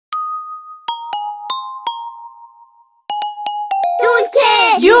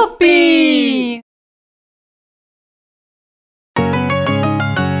Yuppie!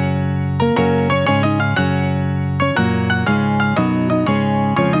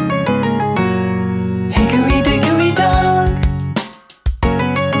 Hickory dickory dock,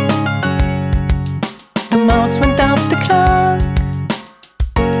 the mouse went up the clock.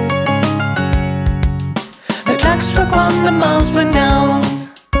 The clock struck one, the mouse went down.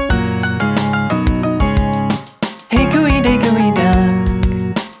 Hickory dickory dock,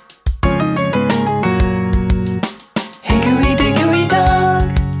 hickory dickory dock,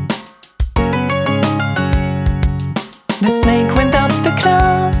 the snake went up the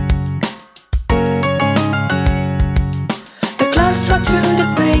clock. The clock struck two, the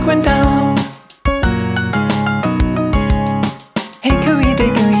snake went down. Hickory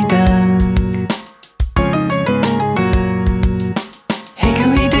dickory dock,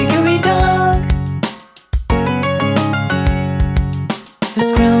 hickory dickory dock, the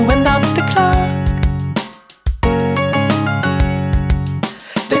squirrel went up the clock.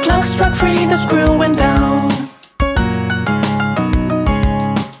 The clock struck three, the squirrel went down.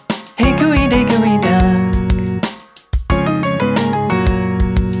 Hickory dickory dock,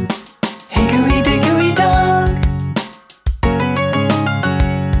 hickory dickory dock,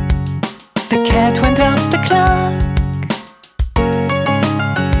 the cat went up the clock.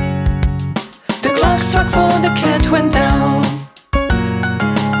 The clock struck four, the cat went down.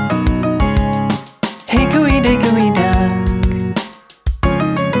 Hickory dickory dock,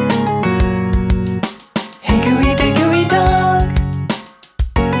 hickory dickory dock,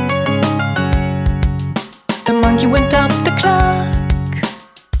 the monkey went up the clock.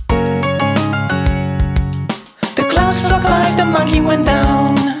 The clock struck five, the monkey went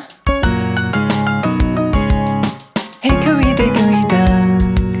down. Hickory dickory dock,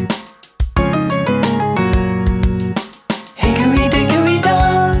 hickory dickory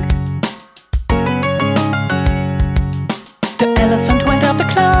dock, the elephant went up the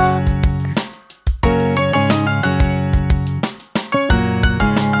clock.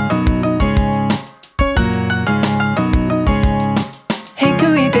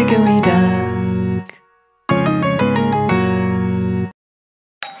 Hickory dickory dock.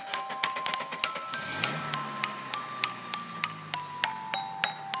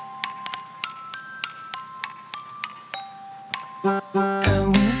 The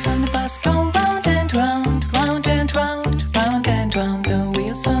wheels on the bus go round and round, round and round, round and round. The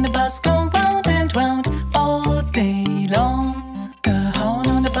wheels on the bus go round and round all day long. The horn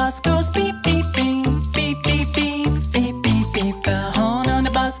on the bus goes beep beep beep, beep beep beep, beep beep beep. The horn on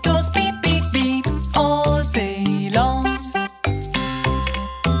the bus goes beep beep beep all day long.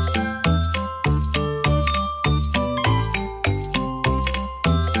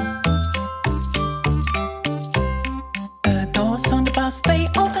 The doors on the bus, they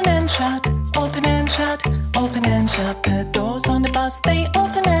open and shut, open and shut, open and shut. The doors on the bus, they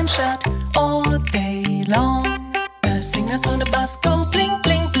open and shut all day long. The signals on the bus go blink,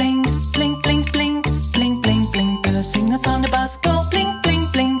 blink, blink, blink, blink, blink, blink, blink, blink. The signals on the bus go blink,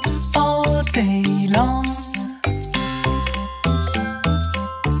 blink, blink all day long.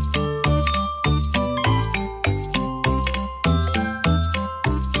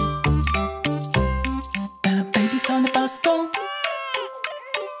 The babies on the bus go.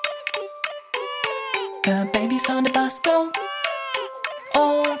 The babies on the bus go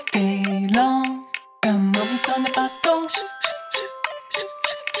all day long. The mummies on the bus go.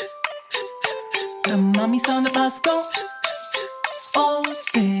 The mummies on the bus go all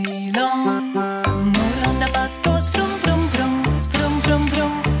day long. The motor on the bus goes vroom vroom vroom, vroom vroom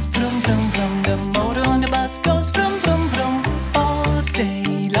vroom, vroom vroom vroom. The motor on the bus goes vroom vroom vroom all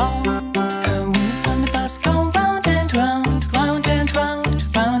day long. The wheels on the bus go round and round, round and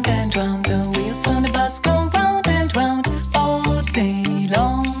round, round and round. The wheels on the bus go round and round all day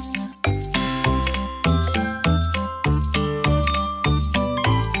long.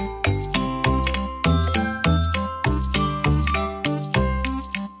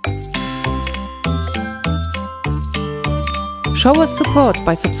 Show us support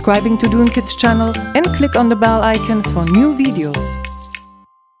by subscribing to Doonkidz channel and click on the bell icon for new videos.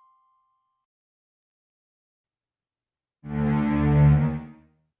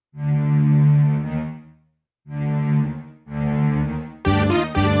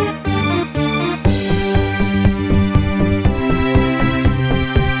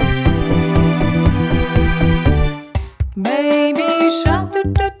 Baby shark, do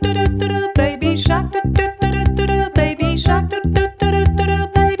do do do do do. Baby shark, do do do do do do. Baby shark, do do do do do do.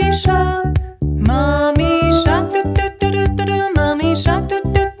 Baby shark. Mommy shark, do do do do do do. Mommy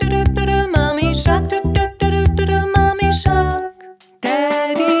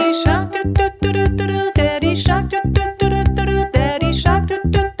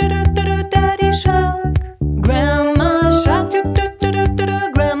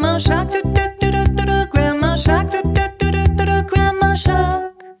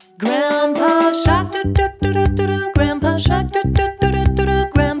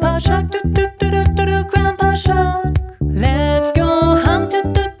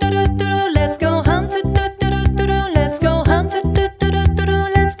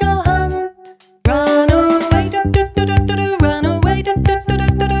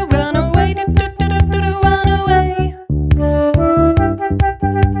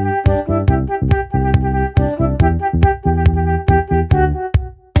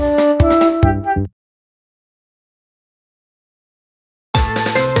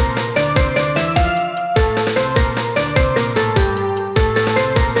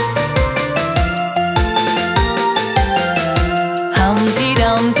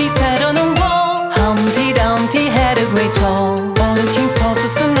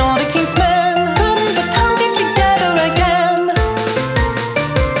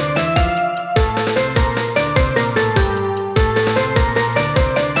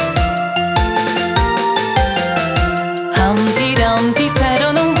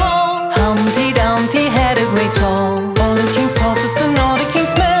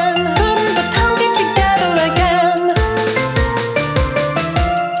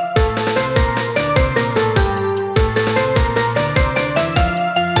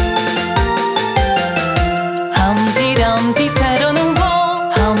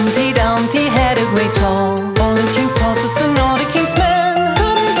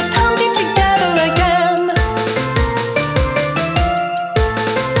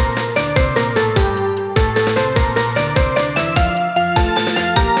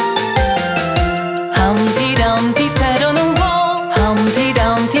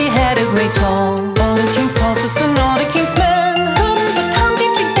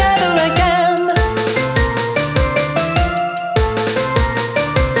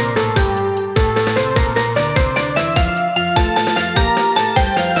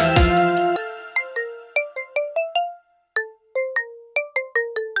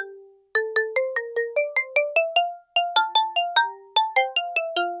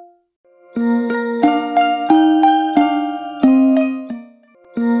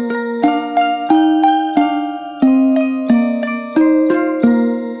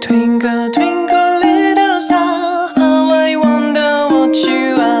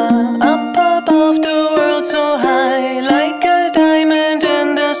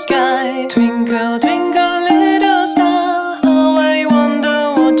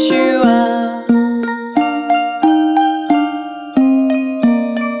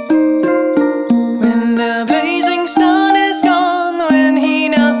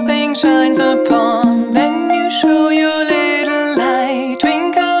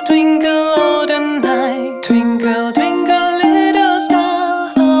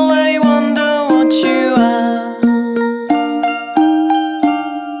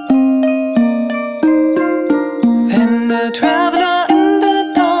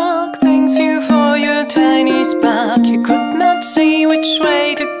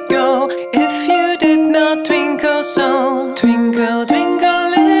way to go if you did not twinkle so. Twinkle, twinkle,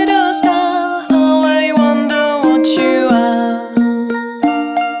 little star, how I wonder what you are.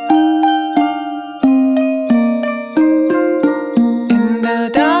 In the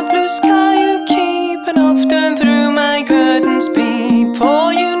dark blue sky you keep, and often through my curtains peep, for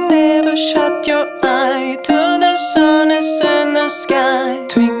you never shut your eye till the sun is in the sky.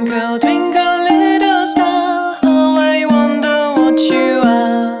 Twinkle, twinkle, little star, how I wonder what you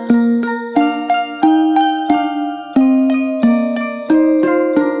are.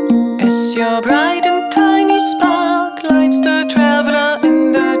 As your bright and tiny spark lights the traveler in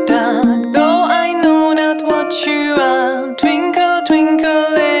the dark, though I know not what you are. Twinkle, twinkle,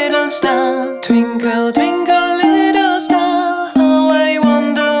 little star. Twinkle, twinkle, little star, how I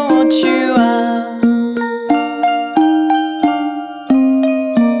wonder what you are.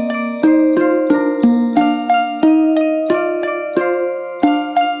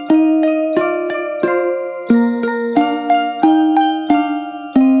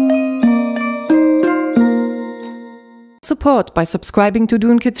 Support by subscribing to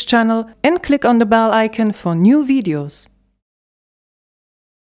Doonkidz channel and click on the bell icon for new videos.